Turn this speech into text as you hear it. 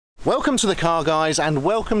Welcome to the Car Guys and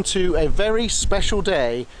welcome to a very special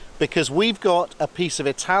day because we've got a piece of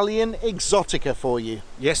Italian exotica for you.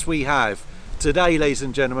 Yes, we have. Today, ladies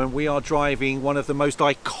and gentlemen, we are driving one of the most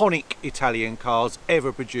iconic Italian cars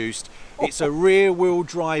ever produced. It's a rear-wheel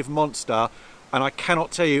drive monster and I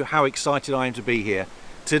cannot tell you how excited I am to be here.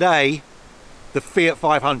 Today, the Fiat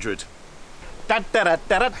 500.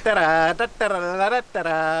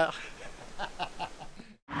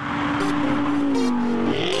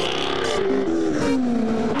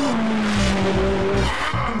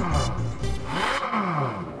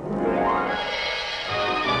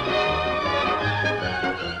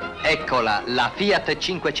 Eccola, la Fiat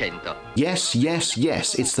Cinquecento. Yes,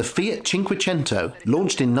 it's the Fiat Cinquecento.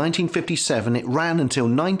 Launched in 1957, it ran until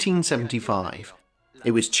 1975.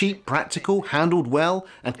 It was cheap, practical, handled well,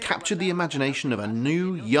 and captured the imagination of a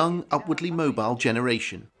new, young, upwardly mobile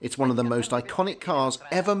generation. It's one of the most iconic cars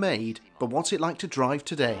ever made, but what's it like to drive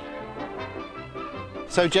today?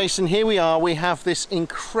 So Jason, here we are. We have this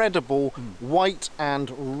incredible white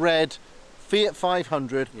and red Fiat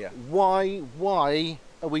 500. Yeah. Why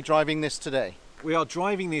are we driving this today? We are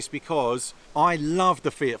driving this because I love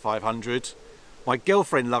the Fiat 500. My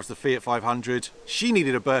girlfriend loves the Fiat 500. She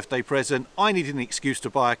needed a birthday present. I needed an excuse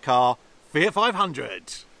to buy a car. Fiat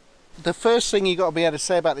 500. The first thing you got to be able to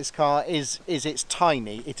say about this car is it's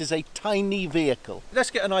tiny. It is a tiny vehicle.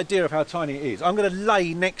 Let's get an idea of how tiny it is. I'm going to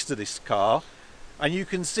lay next to this car and you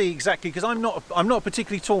can see exactly, because I'm not a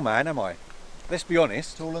particularly tall man, am I? Let's be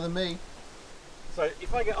honest. Taller than me. So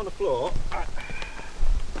if I get on the floor,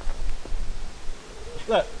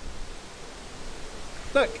 look,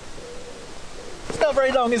 it's not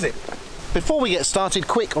very long, is it? Before we get started,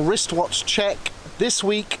 quick wristwatch check. This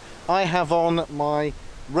week I have on my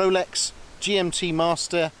Rolex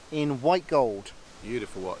GMT-Master in white gold.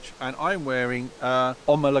 Beautiful watch. And I'm wearing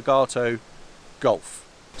Omologato Golf.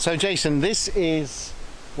 So Jason, this is,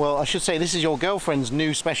 well, I should say this is your girlfriend's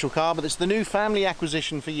new special car, but it's the new family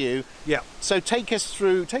acquisition for you. Yeah. So take us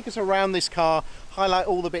around this car, highlight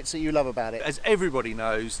all the bits that you love about it. As everybody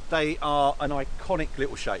knows, they are an iconic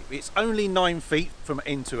little shape. It's only 9 feet from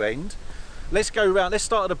end to end. Let's go around, let's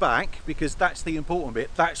start at the back because that's the important bit.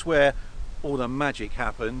 That's where all the magic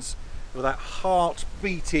happens. With that heart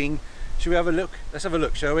beating. Shall we have a look? Let's have a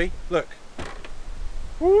look, shall we? Look.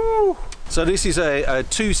 Woo! So this is a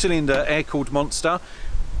 2-cylinder air-cooled monster.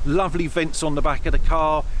 Lovely vents on the back of the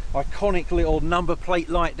car. Iconic little number plate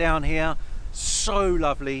light down here. So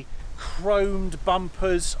lovely. Chromed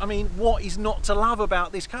bumpers. I mean, what is not to love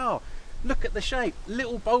about this car? Look at the shape,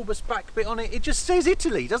 little bulbous back bit on it. It just says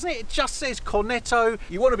Italy, doesn't it? It just says Cornetto.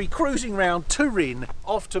 You want to be cruising around Turin,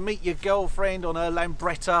 off to meet your girlfriend on her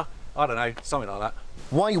Lambretta. I don't know, something like that.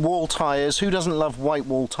 White wall tyres. Who doesn't love white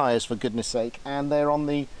wall tyres, for goodness sake? And they're on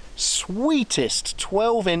the sweetest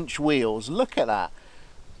 12-inch wheels. Look at that.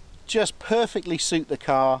 Just perfectly suit the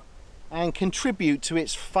car and contribute to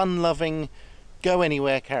its fun-loving,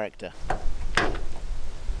 go-anywhere character.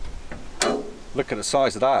 Look at the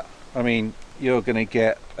size of that. I mean, you're going to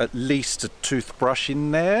get at least a toothbrush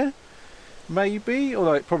in there, maybe,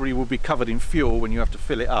 although it probably will be covered in fuel when you have to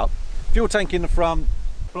fill it up. Fuel tank in the front,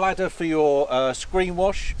 bladder for your screen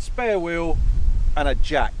wash, spare wheel and a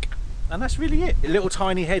jack. And that's really it. Little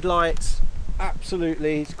tiny headlights,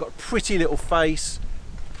 absolutely. It's got a pretty little face,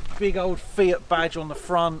 big old Fiat badge on the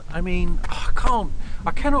front. I mean,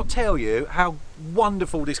 I cannot tell you how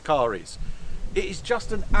wonderful this car is. It is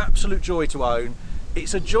just an absolute joy to own.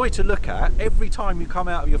 It's a joy to look at. Every time you come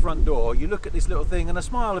out of your front door, you look at this little thing and a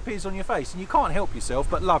smile appears on your face and you can't help yourself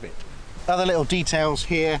but love it. Other little details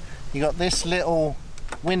here. You got this little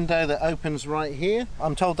window that opens right here.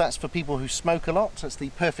 I'm told that's for people who smoke a lot, so it's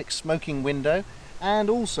the perfect smoking window. And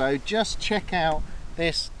also, just check out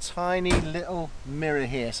this tiny little mirror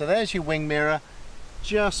here. So there's your wing mirror,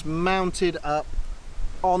 just mounted up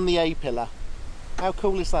on the A-pillar. How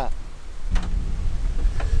cool is that?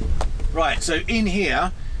 Right, so in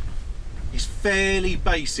here is fairly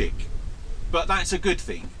basic, but that's a good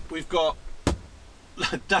thing. We've got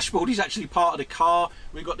dashboard is actually part of the car.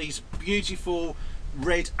 We've got these beautiful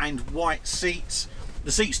red and white seats.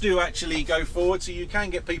 The seats do actually go forward, so you can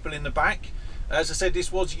get people in the back. As I said,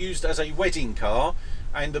 this was used as a wedding car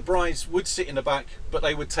and the brides would sit in the back, but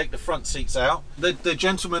they would take the front seats out. The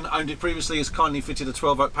gentleman owned it previously has kindly fitted a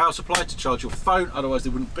 12-volt power supply to charge your phone, otherwise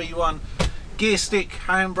there wouldn't be one. Gear stick,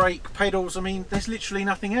 handbrake, pedals, I mean, there's literally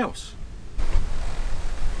nothing else.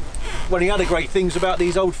 One of the other great things about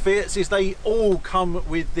these old Fiats is they all come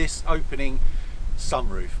with this opening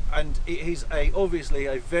sunroof, and it is obviously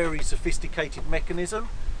a very sophisticated mechanism.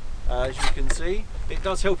 As you can see, it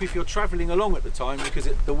does help if you're travelling along at the time, because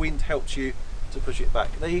the wind helps you to push it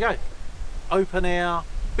back. There you go. Open air,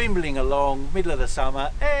 bimbling along, middle of the summer.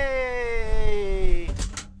 Hey!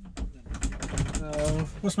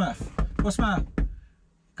 What's the matter? What's the matter?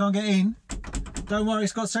 Can't get in? Don't worry,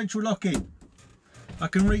 it's got central locking. I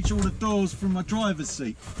can reach all the doors from my driver's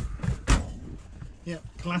seat. Yeah,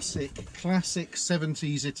 classic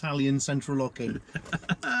 70s Italian central locking.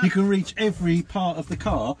 You can reach every part of the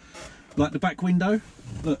car, like the back window.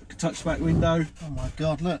 Look, touch the back window. Oh my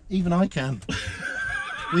God, look, even I can.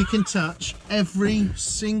 We can touch every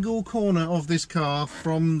single corner of this car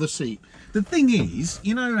from the seat. The thing is,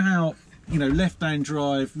 you know how, you know, left-hand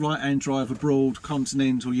drive, right-hand drive abroad,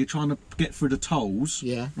 continental, you're trying to get through the tolls.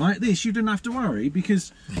 Yeah. Like this, you don't have to worry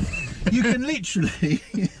because you can literally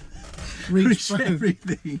reach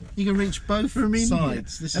everything. You can reach both from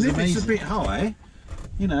sides. This and is if amazing. it's a bit high,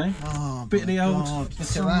 you know, oh, bit of the old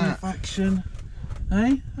sunroof action.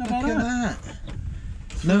 Hey, how about Look at that.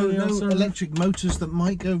 No electric motors that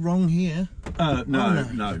might go wrong here.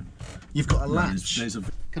 No. You've got a latch. There's a...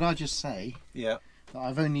 Could I just say Yeah. that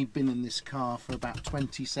I've only been in this car for about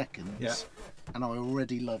 20 seconds. Yeah. And I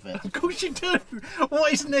already love it. Of course you do.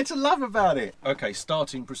 What isn't there to love about it? Okay,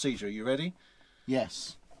 starting procedure. Are you ready?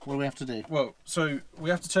 Yes. What do we have to do? Well, so we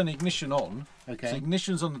have to turn the ignition on. Okay. So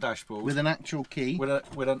ignition's on the dashboard. With an actual key.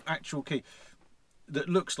 With an actual key that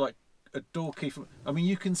looks like a door key. I mean,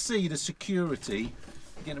 you can see the security.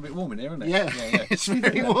 Getting a bit warm in here, isn't it? Yeah, it's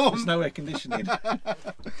very warm. There's no air conditioning.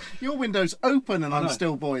 Your window's open and I'm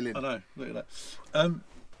still boiling. I know. Look at that.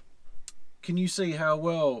 Can you see how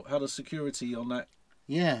the security on that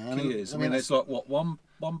key is? I mean, it's like what, one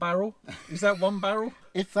barrel? Is that one barrel?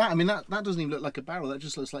 If that, I mean, that doesn't even look like a barrel. That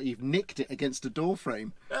just looks like you've nicked it against a door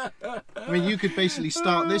frame. I mean, you could basically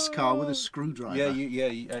start this car with a screwdriver. Yeah,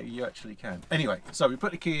 you actually can. Anyway, so we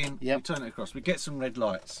put the key in, we turn it across, we get some red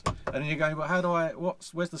lights, and then you're going, but how do I?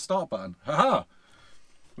 Where's the start button? Ha!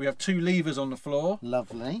 We have two levers on the floor.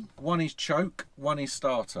 Lovely. One is choke, one is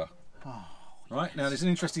starter. Oh, right, now there's an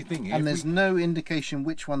interesting thing here. And there's no indication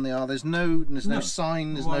which one they are. There's no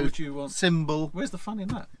sign, there's no symbol. Where's the fun in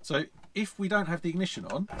that? So if we don't have the ignition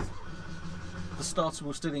on, the starter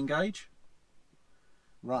will still engage.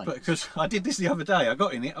 Right. But because I did this the other day, I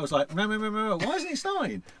got in it, I was like, no, why isn't it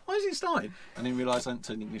starting? Why isn't it starting? And then realised I hadn't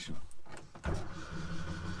turned the ignition on.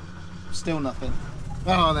 Still nothing.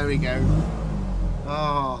 Oh, there we go.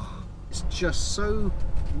 Oh, it's just so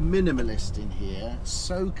minimalist in here,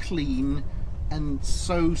 so clean and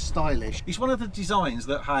so stylish. It's one of the designs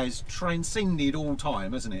that has transcended all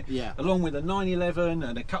time, hasn't it? Yeah. Along with a 911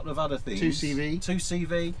 and a couple of other things.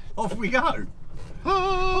 2CV. Off we go.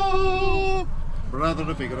 Oh, brother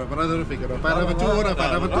Figaro,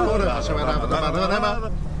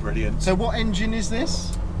 Brilliant. So what engine is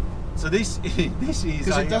this? So this is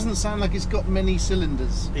because it doesn't sound like it's got many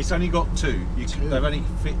cylinders. It's only got two. They've only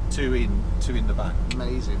fit two in the back.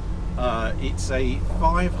 Amazing. It's a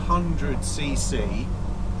 500cc,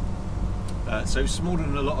 so smaller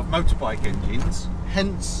than a lot of motorbike engines.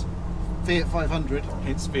 Hence Fiat 500.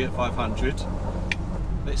 Hence Fiat 500.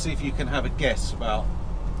 Let's see if you can have a guess about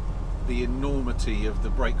the enormity of the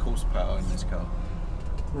brake horsepower in this car.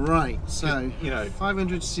 Right, so you know,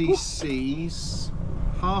 500cc's,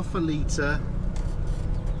 half a litre.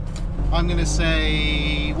 I'm going to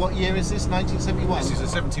say, what year is this? 1971? This is a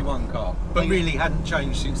 71 car, but really hadn't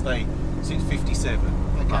changed since 57.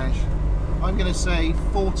 Okay. Much. I'm going to say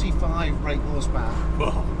 45 brake horsepower.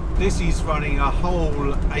 Well, this is running a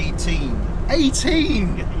whole 18.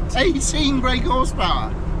 18 brake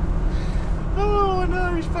horsepower. Oh, I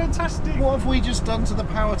know, it's fantastic. What have we just done to the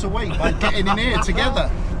power to weight by getting in here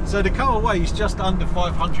together? So the car weighs just under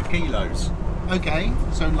 500 kilos. Okay,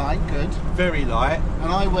 so light, good. Very light.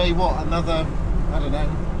 And I weigh what, another, I don't know,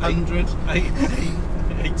 100?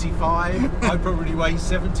 85. I probably weigh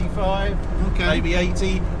 75. Okay. Maybe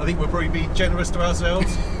 80. I think we're probably being generous to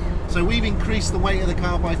ourselves. So we've increased the weight of the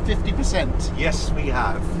car by 50%. Yes, we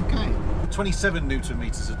have. Okay. 27 Newton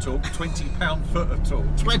meters of torque, 20 pound-foot of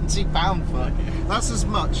torque. 20 pound-foot. That's as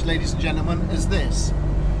much, ladies and gentlemen, as this.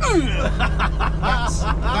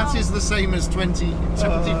 That is the same as 20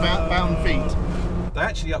 pound-feet. They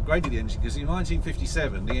actually upgraded the engine because in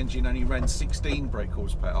 1957 the engine only ran 16 brake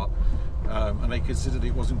horsepower, and they considered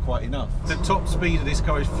it wasn't quite enough. The top speed of this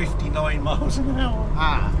car is 59 miles an hour.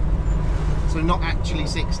 Ah, so not actually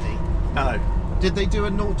 60. No. Did they do a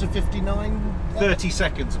 0 to 59? 30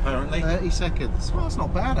 seconds apparently. 30 seconds. Well, that's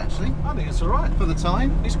not bad actually. I think it's alright. For the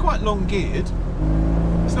time. It's quite long geared.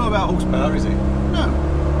 It's not about horsepower, is it? No.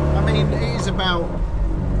 I mean, it is about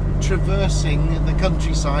traversing the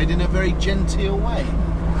countryside in a very genteel way.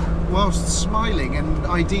 whilst smiling and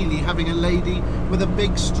ideally having a lady with a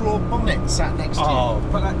big straw bonnet sat next to you. Oh,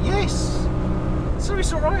 but yes. So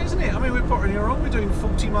it's all right, isn't it? I mean, we're pottering along. We're doing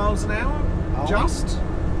 40 miles an hour, just.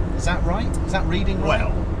 Is that right? Is that reading right?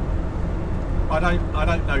 Well, I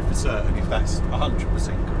don't know for certain if that's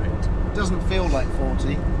 100% correct. It doesn't feel like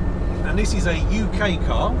 40. And this is a UK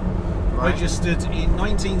car, right, registered in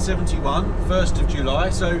 1971, 1st of July.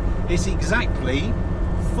 So it's exactly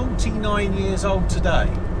 49 years old today.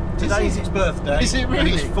 Today's its birthday. Is it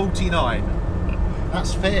really? And it's 49.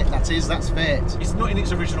 That's fit. That's fit. It's not in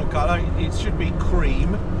its original colour. It should be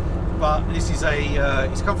cream, but this is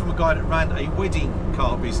it's come from a guy that ran a wedding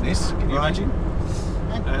car business. Can you imagine?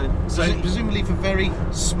 So presumably for very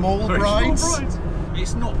small brides.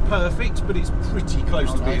 It's not perfect, but it's pretty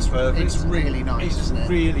close to being perfect. It's really nice, isn't it?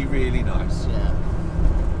 Really, really nice. Yeah.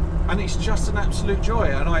 And it's just an absolute joy.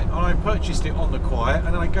 And I purchased it on the quiet,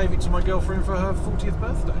 and I gave it to my girlfriend for her 40th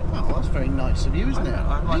birthday. Oh, that's very nice of you, isn't it?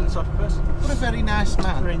 I'm like that type of person. What a very nice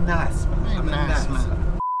man. Very nice man. Very nice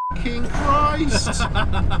man. King Christ!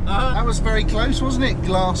 That was very close, wasn't it?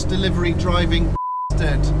 Glass delivery driving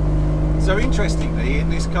bastard. So interestingly,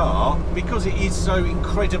 in this car, because it is so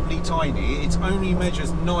incredibly tiny, it only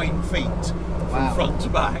measures 9 feet from front to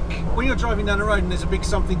back. When you're driving down the road and there's a big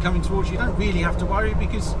something coming towards you, you don't really have to worry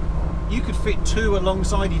because you could fit 2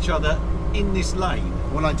 alongside each other in this lane.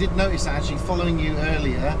 Well, I did notice that actually following you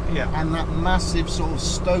earlier, and that massive sort of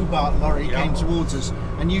Stobart lorry came towards us,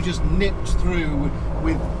 and you just nipped through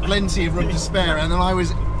with plenty of room to spare, and then I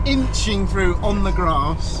was inching through on the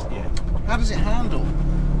grass. Yeah. How does it handle?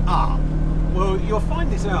 Well, you'll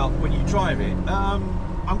find this out when you drive it.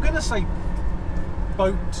 I'm going to say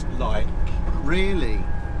boat-like. Really?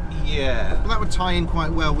 Yeah. Well, that would tie in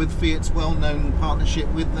quite well with Fiat's well-known partnership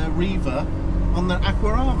with the Riva on the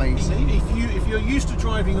Aquarama, you see. If you're used to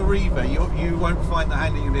driving a Riva, you won't find the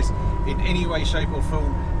handling of this in any way, shape or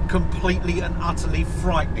form completely and utterly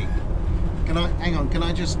frightening. Hang on, can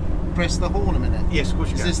I just press the horn a minute? Yes, of course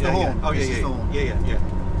you can. Is this the horn? Oh, this is the horn. Yeah.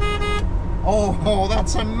 Oh,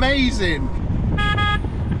 that's amazing!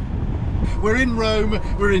 We're in Rome,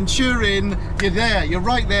 we're in Turin, you're there, you're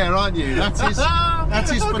right there, aren't you? That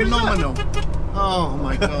is phenomenal. Oh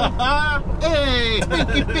my god. Hey,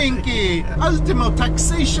 Pinky, ultimo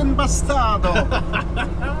taxation bastardo.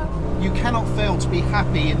 You cannot fail to be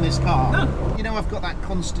happy in this car. No. You know, I've got that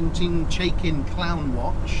Konstantin Chaikin clown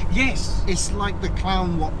watch. Yes. It's like the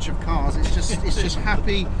clown watch of cars. It's just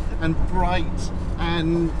happy and bright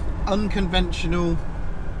and unconventional,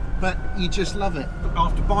 but you just love it.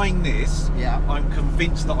 After buying this, I'm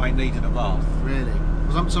convinced that I needed a bath. Really?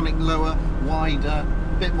 Was that something lower, wider,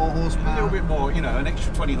 a bit more horsepower? A little bit more, you know, an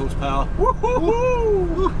extra 20 horsepower.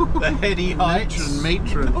 Woohoo! The heady heights.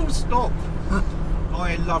 Matron. Oh, stop!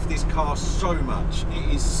 I love this car so much.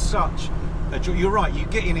 It is such a joy. You're right, you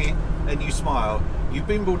get in it and you smile. You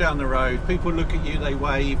bimble down the road, people look at you, they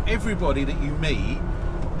wave. Everybody that you meet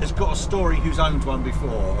has got a story who's owned one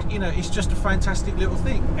before. You know, it's just a fantastic little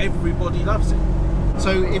thing. Everybody loves it.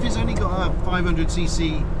 So if it's only got a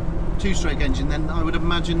 500cc two-stroke engine, then I would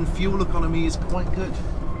imagine fuel economy is quite good.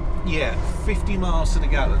 Yeah, 50 miles to the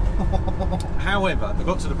gallon. However, I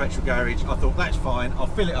got to the petrol garage, I thought that's fine, I'll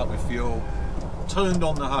fill it up with fuel, turned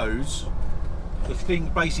on the hose. The thing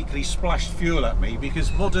basically splashed fuel at me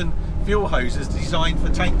because modern fuel hoses are designed for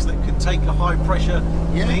tanks that can take a high pressure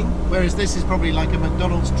thing. Whereas this is probably like a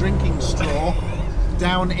McDonald's drinking straw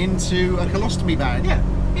down into a colostomy bag.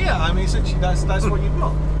 Yeah, I mean essentially that's what you've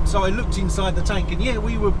got. So I looked inside the tank and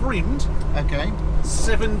we were brimmed. Okay.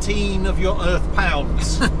 17 of your earth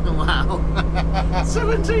pounds. Wow.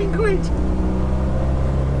 17 quid.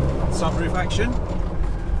 Sunroof action.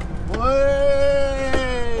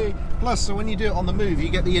 Way! Plus, so when you do it on the move, you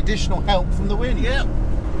get the additional help from the wind. Yeah.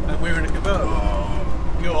 And we're in a convertible.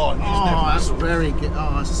 Go on. Oh, that's very good.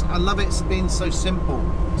 Oh, I love it being so simple.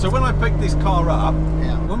 So when I picked this car up,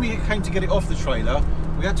 when we came to get it off the trailer,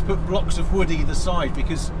 we had to put blocks of wood either side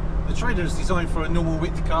because the trailer is designed for a normal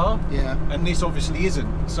width car, and this obviously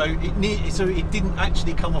isn't. So it didn't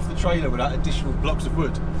actually come off the trailer without additional blocks of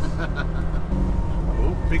wood.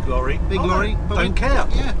 Oh, big lorry. Big lorry. But don't care.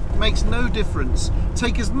 Yeah, makes no difference.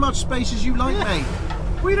 Take as much space as you like, mate.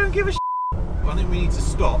 We don't give a shit. I think we need to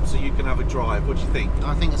stop so you can have a drive. What do you think?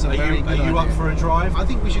 I think it's a very good idea. Are you up for a drive? I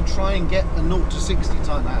think we should try and get a 0 to 60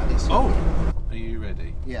 time out of this. Oh, are you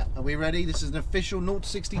ready? Yeah, are we ready? This is an official 0 to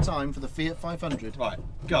 60 time for the Fiat 500. Right,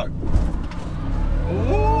 go.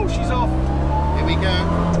 Oh, she's off. Here we go.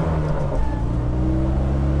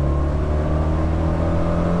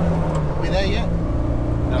 Are we there yet?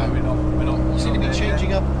 No, we're not. We're not. You seem to be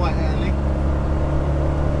changing up quite early.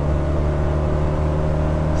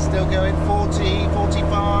 Still we're going 40,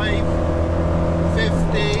 45,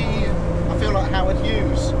 50. I feel like Howard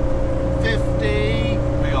Hughes. 50.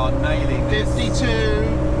 We are nailing this. 52.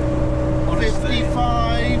 Honestly.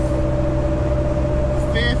 55.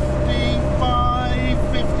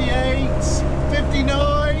 55. 58.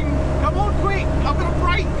 59. Come on, quick! I'm gonna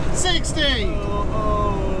break. 60.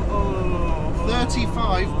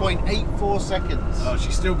 35.84 seconds. Oh,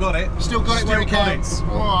 she's still got it. Still got it where it counts.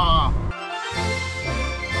 Wow.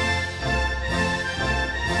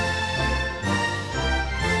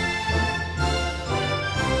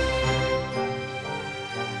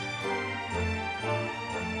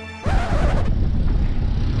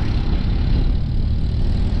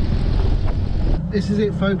 This is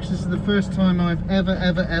it, folks. This is the first time I've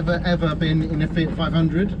ever been in a Fiat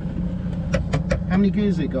 500. How many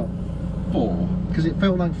gears has it got? 4. Because it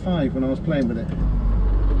felt like 5 when I was playing with it.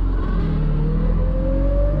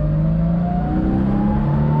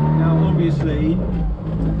 Now, obviously,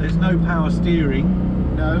 there's no power steering.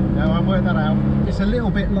 No, I worked that out. It's a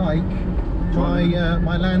little bit like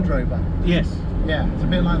my Land Rover. Yes. Yeah, it's a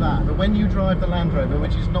bit like that. But when you drive the Land Rover,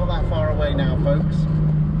 which is not that far away now, folks,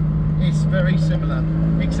 it's very similar.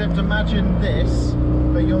 Except imagine this,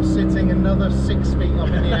 but you're sitting another 6 feet up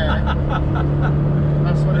in the air.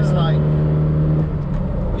 That's what it's like.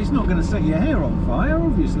 It's not going to set your hair on fire,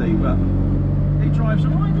 obviously, but it drives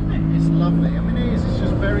alright, doesn't it? It's lovely. I mean, it is. It's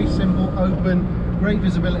just very simple, open, great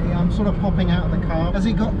visibility. I'm sort of popping out of the car. Has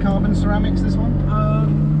it got carbon ceramics, this one?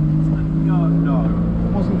 No.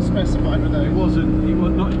 It wasn't specified with those. It wasn't. It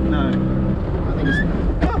was not. No.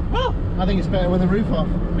 I think it's better with the roof off.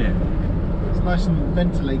 Yeah. It's nice and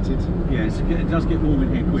ventilated. Yeah, it does get warm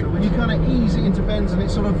in here quick. So when you kind of ease it into bends, and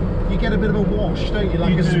it's sort of, you get a bit of a wash, don't you?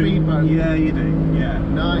 Like a speedboat. Yeah, you do. Yeah.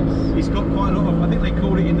 Nice. It's got quite a lot of, I think they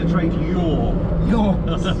call it in the trade yaw. Yaw.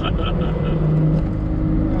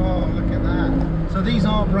 Oh, look at that. So these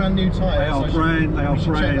are brand new tyres. They are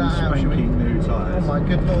brand spanking new tyres. Oh my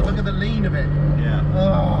good lord, look at the lean of it. Yeah.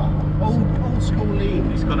 Oh, old school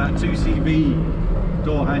lean. It's got that 2CV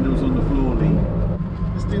door handles on the floor lean.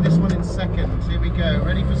 Let's do this one in seconds. Here we go.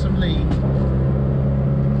 Ready for some lean.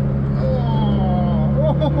 Oh.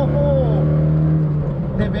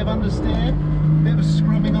 Bit of understeer. Bit of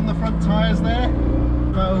scrubbing on the front tyres there.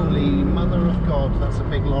 Holy mother of God, that's a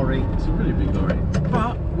big lorry. It's a really big lorry.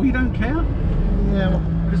 But we don't care. Yeah, well,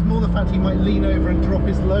 it's more the fact he might lean over and drop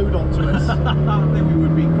his load onto us. Then we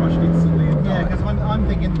would be crushed instantly and die. Yeah, because I'm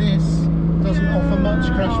thinking this doesn't offer much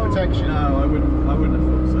crash protection. No, I wouldn't have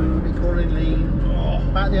thought so. Recording lean.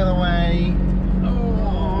 Back the other way.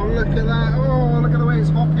 Oh, look at that. Oh, look at the way it's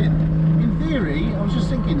hopping. In theory, I was just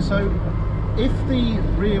thinking, so if the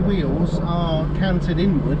rear wheels are canted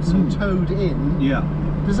inwards and towed in, yeah,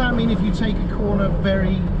 does that mean if you take a corner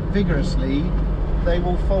very vigorously, they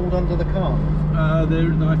will fold under the car? I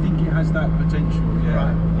think it has that potential. Yeah.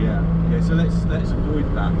 Right. Yeah. So let's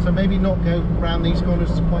avoid that. So maybe not go round these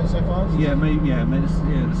corners quite so fast. Yeah, maybe. Yeah, let's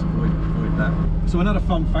avoid that. So another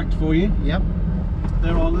fun fact for you. Yep.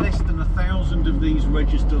 There are less than 1,000 of these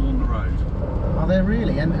registered on the road. Are there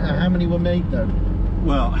really? And how many were made though?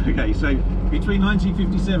 Well, okay, so between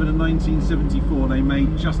 1957 and 1974 they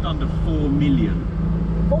made just under 4 million.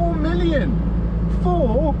 4 million?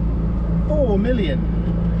 4 million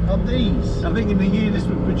of these? I think in the year this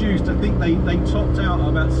was produced, I think they topped out at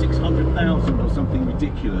about 600,000 or something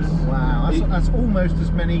ridiculous. Wow, that's almost as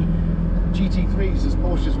many GT3s as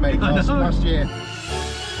Porsche's made last year.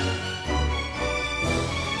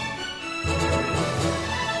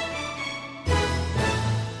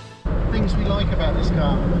 Things we like about this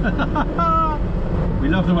car. We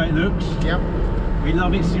love the way it looks. Yep. We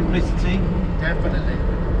love its simplicity. Definitely.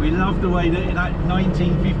 We love the way that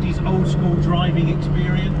 1950s old school driving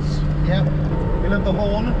experience. Yep. We love the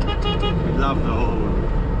horn. We love the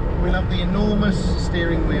horn. We love the enormous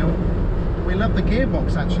steering wheel. We love the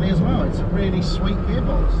gearbox actually as well. It's a really sweet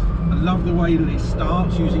gearbox. I love the way that it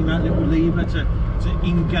starts using that little lever to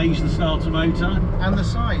engage the starter motor. And the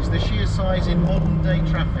size, the sheer size in modern day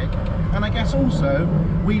traffic. And I guess also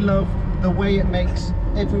we love the way it makes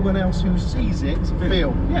everyone else who sees it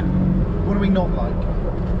feel. Yeah. What do we not like?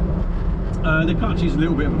 The clutch is a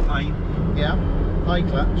little bit of a pain. Yeah, high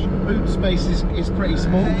clutch. Boot space is pretty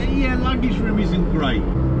small. Yeah, luggage room isn't great.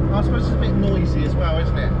 I suppose it's a bit noisy as well,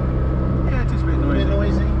 isn't it? Yeah, it is a bit noisy. A bit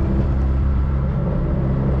noisy.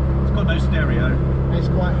 It's got no stereo. It's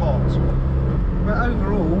quite hot. But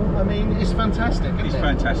overall, I mean, it's fantastic, isn't it? It's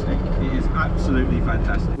fantastic. It is absolutely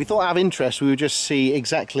fantastic. We thought out of interest we would just see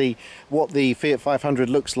exactly what the Fiat 500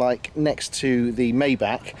 looks like next to the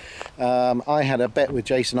Maybach. I had a bet with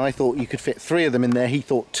Jason. I thought you could fit 3 of them in there. He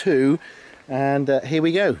thought 2. And here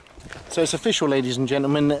we go. So it's official, ladies and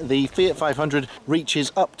gentlemen, the Fiat 500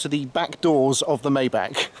 reaches up to the back doors of the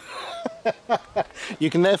Maybach. You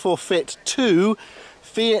can therefore fit 2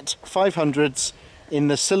 Fiat 500s in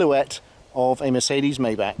the silhouette of a Mercedes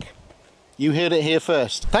Maybach. You heard it here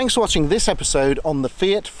first. Thanks for watching this episode on the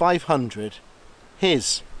Fiat 500,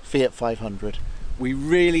 his Fiat 500. We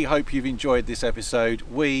really hope you've enjoyed this episode.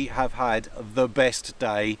 We have had the best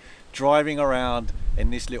day driving around in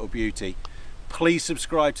this little beauty. Please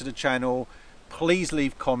subscribe to the channel, please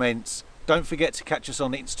leave comments, don't forget to catch us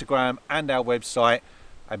on Instagram and our website,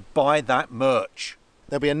 and buy that merch.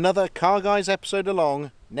 There'll be another Car Guys episode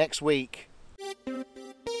along next week.